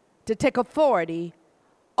there to take authority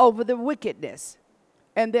over the wickedness,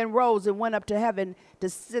 and then rose and went up to heaven to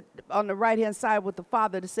sit on the right-hand side with the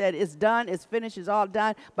Father that said, it's done, it's finished, it's all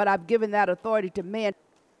done, but I've given that authority to man.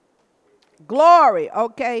 Glory,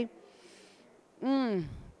 okay?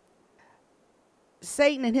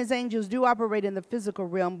 Satan and his angels do operate in the physical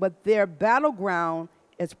realm, but their battleground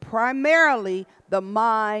is primarily the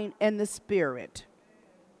mind and the spirit,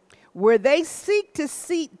 where they seek to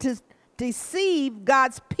deceive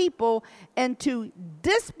God's people into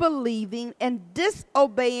disbelieving and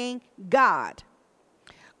disobeying God.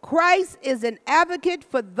 Christ is an advocate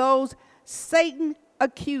for those Satan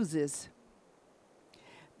accuses.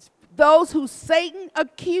 Those who Satan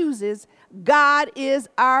accuses, God is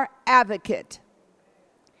our advocate.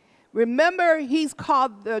 Remember, he's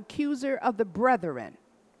called the accuser of the brethren,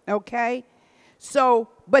 okay? So,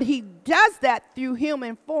 but he does that through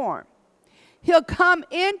human form. He'll come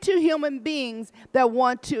into human beings that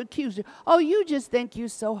want to accuse you. Oh, you just think you're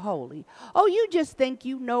so holy. Oh, you just think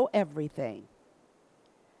you know everything.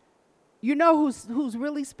 You know who's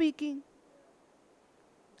really speaking?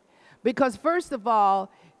 Because first of all,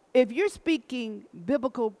 if you're speaking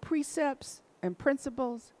biblical precepts and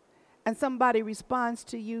principles, and somebody responds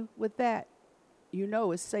to you with that, you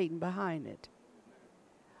know it's Satan behind it.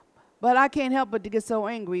 But I can't help but to get so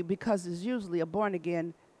angry because it's usually a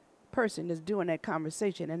born-again person that's doing that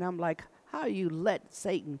conversation. And I'm like, how you let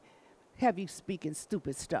Satan have you speaking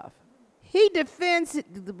stupid stuff? He defends,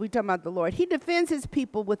 we're talking about the Lord, he defends his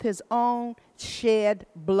people with his own shed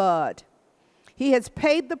blood. He has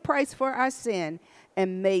paid the price for our sin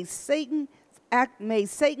and made Satan's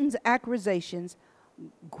accusations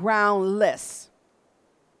groundless.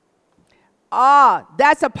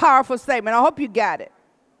 That's a powerful statement. I hope you got it.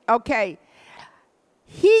 Okay.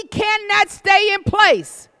 He cannot stay in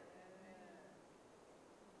place.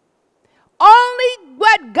 Only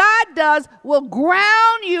what God does will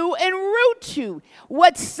ground you and root you.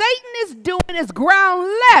 What Satan is doing is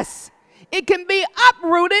groundless. It can be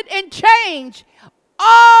uprooted and changed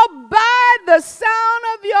all by the sound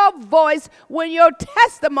of your voice when your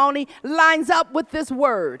testimony lines up with this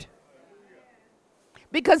word.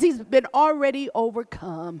 Because he's been already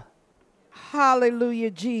overcome. Hallelujah,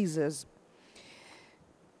 Jesus.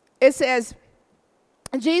 It says,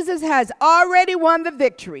 Jesus has already won the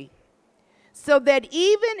victory, so that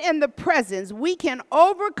even in the presence we can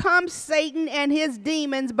overcome Satan and his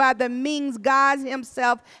demons by the means God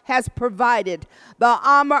himself has provided. The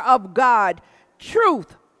armor of God,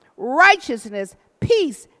 truth, righteousness,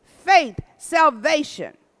 peace, faith,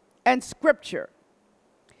 salvation, and scripture.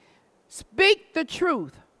 Speak the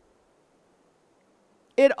truth.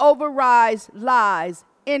 It overrides lies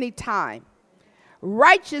anytime.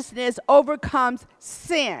 Righteousness overcomes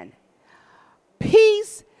sin.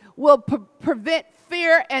 Peace will prevent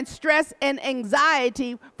fear and stress and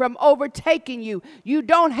anxiety from overtaking you. You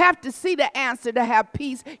don't have to see the answer to have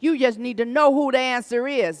peace. You just need to know who the answer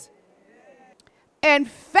is. And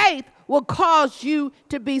faith will cause you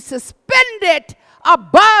to be suspended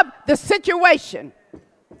above the situation.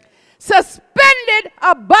 Suspended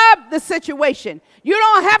above the situation. You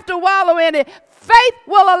don't have to wallow in it. Faith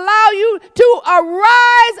will allow you to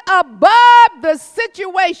arise above the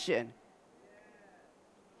situation.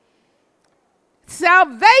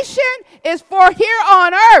 Salvation is for here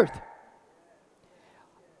on earth.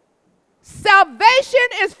 Salvation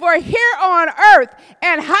is for here on earth.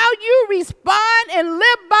 And how you respond and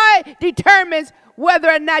live by determines whether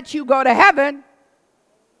or not you go to heaven.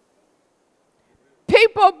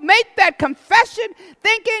 People make that confession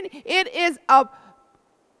thinking it is a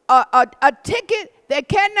ticket that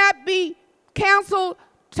cannot be canceled,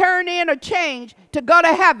 turned in, or changed to go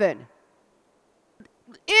to heaven.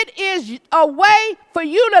 It is a way for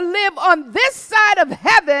you to live on this side of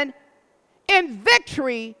heaven in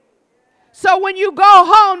victory, so when you go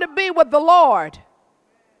home to be with the Lord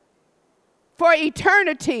for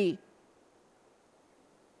eternity,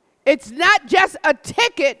 it's not just a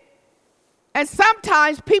ticket. And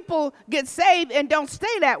sometimes people get saved and don't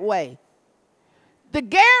stay that way. The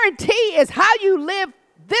guarantee is how you live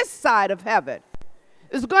this side of heaven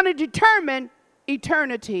is going to determine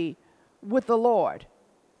eternity with the Lord.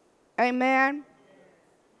 Amen.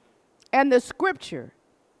 And the scripture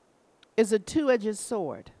is a two-edged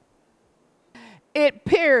sword. It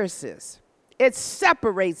pierces, it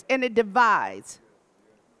separates, and it divides.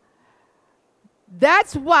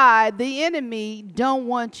 That's why the enemy don't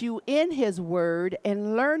want you in his word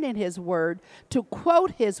and learning his word, to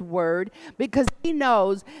quote his word, because he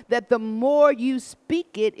knows that the more you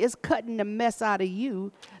speak it, it's cutting the mess out of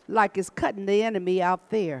you like it's cutting the enemy out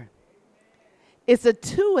there. It's a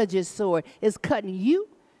two-edged sword. It's cutting you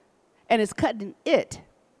and it's cutting it.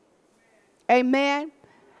 Amen.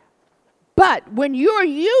 But when you're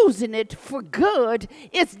using it for good,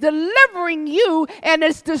 it's delivering you and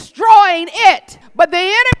it's destroying it. But the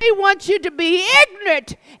enemy wants you to be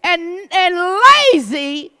ignorant and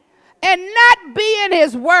lazy and not be in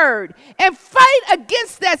his word and fight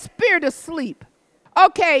against that spirit of sleep.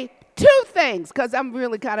 Okay, two things, because I'm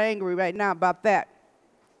really kind of angry right now about that.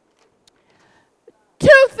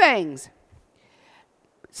 Two things.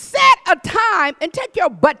 Set a time and take your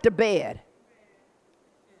butt to bed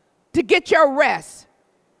to get your rest.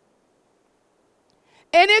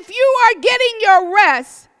 And if you are getting your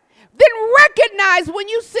rest, then recognize when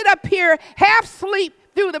you sit up here half asleep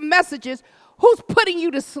through the messages, who's putting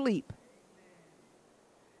you to sleep.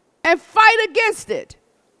 And fight against it.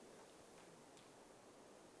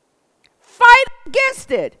 Fight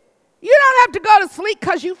against it. You don't have to go to sleep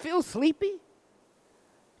because you feel sleepy.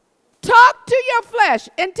 Talk to your flesh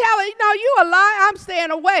and tell it, no, you a lie, I'm staying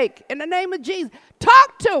awake in the name of Jesus.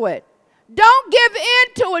 Talk to it. Don't give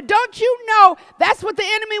in to it. Don't you know that's what the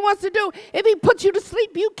enemy wants to do? If he puts you to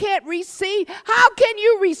sleep, you can't receive. How can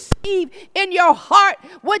you receive in your heart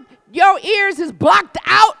what your ears is blocked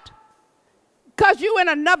out? Because you in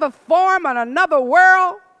another form, in another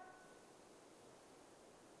world.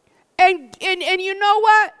 And you know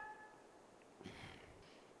what?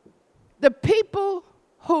 The people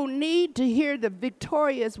who need to hear the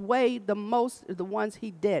victorious way the most are the ones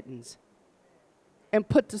he deadens and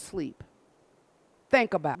put to sleep.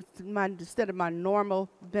 Think about it. Instead of my normal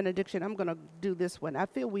benediction, I'm going to do this one. I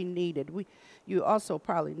feel we need it. You also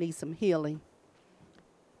probably need some healing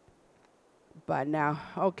by now.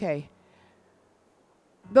 Okay.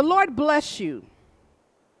 The Lord bless you.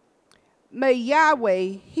 May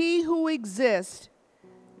Yahweh, he who exists,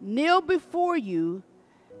 kneel before you,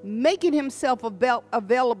 making himself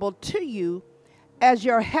available to you as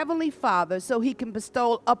your heavenly Father, so he can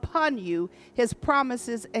bestow upon you his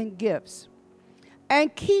promises and gifts,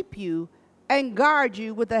 and keep you and guard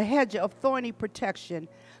you with a hedge of thorny protection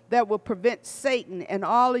that will prevent Satan and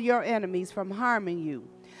all of your enemies from harming you.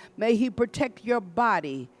 May he protect your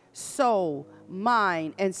body, soul,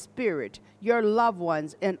 mind, and spirit, your loved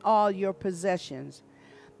ones, and all your possessions.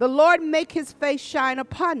 The Lord make his face shine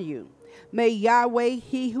upon you. May Yahweh,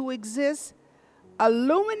 he who exists,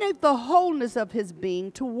 illuminate the wholeness of his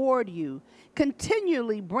being toward you,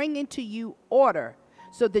 continually bringing to you order,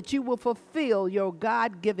 so that you will fulfill your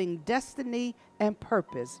God-given destiny and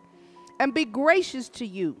purpose, and be gracious to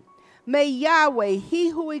you. May Yahweh, he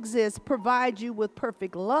who exists, provide you with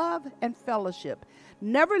perfect love and fellowship,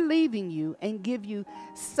 never leaving you, and give you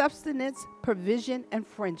sustenance, provision, and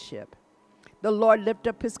friendship. The Lord lift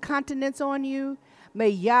up his countenance on you. May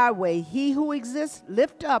Yahweh, he who exists,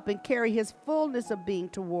 lift up and carry his fullness of being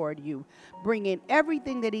toward you, bringing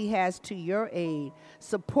everything that he has to your aid,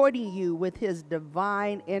 supporting you with his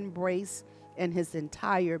divine embrace and his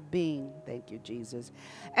entire being. Thank you, Jesus.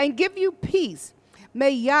 And give you peace.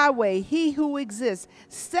 May Yahweh, he who exists,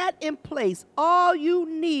 set in place all you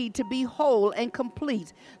need to be whole and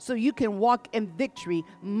complete, so you can walk in victory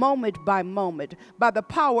moment by moment by the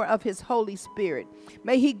power of his Holy Spirit.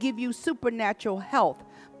 May he give you supernatural health,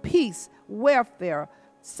 peace, welfare,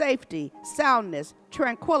 safety, soundness,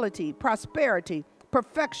 tranquility, prosperity,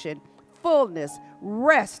 perfection, fullness,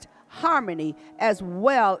 rest, harmony, as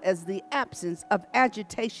well as the absence of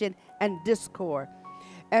agitation and discord.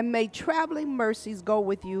 And may traveling mercies go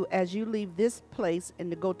with you as you leave this place and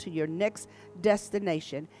to go to your next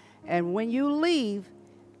destination. And when you leave,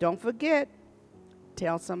 don't forget,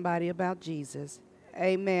 tell somebody about Jesus.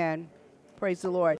 Amen. Praise the Lord.